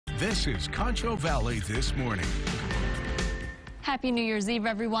This is Concho Valley This Morning. Happy New Year's Eve,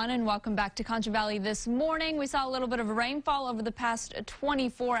 everyone, and welcome back to Concho Valley This Morning. We saw a little bit of rainfall over the past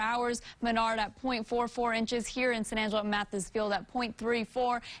 24 hours. Menard at 0.44 inches, here in San Angelo at Mathis Field at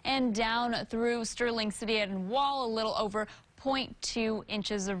 0.34, and down through Sterling City and Wall, a little over 0.2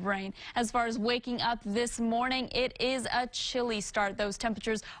 inches of rain. As far as waking up this morning, it is a chilly start. Those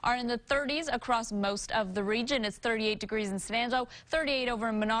temperatures are in the 30s across most of the region. It's 38 degrees in San Angelo, 38 over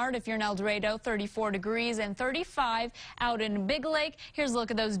in Menard. If you're in El Dorado, 34 degrees, and 35 out in Big Lake. Here's a look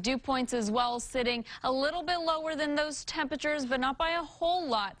at those dew points as well, sitting a little bit lower than those temperatures, but not by a whole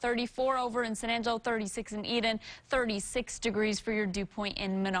lot. 34 over in San Angelo, 36 in Eden, 36 degrees for your dew point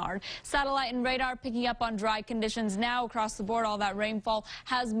in Menard. Satellite and radar picking up on dry conditions now across the board. All that rainfall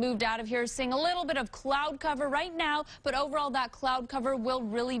has moved out of here, seeing a little bit of cloud cover right now, but overall that cloud cover will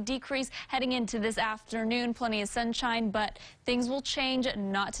really decrease heading into this afternoon. Plenty of sunshine, but things will change,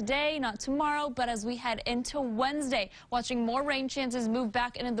 not today, not tomorrow, but as we head into Wednesday, watching more rain chances move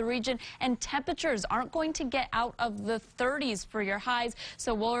back into the region, and temperatures aren't going to get out of the 30s for your highs.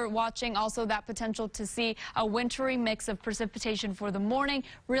 So we're watching also that potential to see a wintry mix of precipitation for the morning,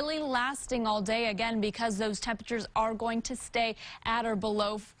 really lasting all day again, because those temperatures are going to stay at or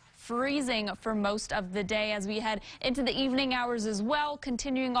below freezing for most of the day as we head into the evening hours as well,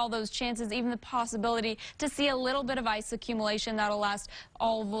 continuing all those chances, even the possibility to see a little bit of ice accumulation that'll last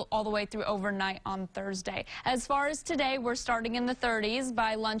all the way through overnight on Thursday. As far as today, we're starting in the 30s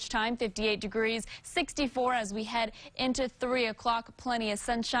by lunchtime, 58 degrees, 64 as we head into 3 o'clock. Plenty of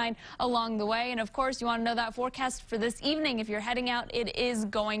sunshine along the way. And of course, you want to know that forecast for this evening. If you're heading out, it is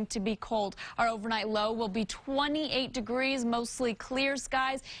going to be cold. Our overnight low will be 28 degrees, mostly clear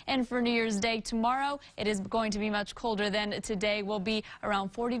skies. And for New Year's Day tomorrow, it is going to be much colder than today. Will be around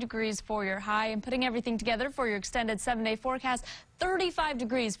 40 degrees for your high. And putting everything together for your extended 7-day forecast, 35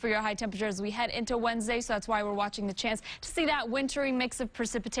 degrees for your high temperature as we head into Wednesday. So that's why we're watching the chance to see that wintry mix of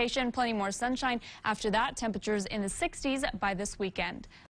precipitation. Plenty more sunshine after that. Temperatures in the 60s by this weekend.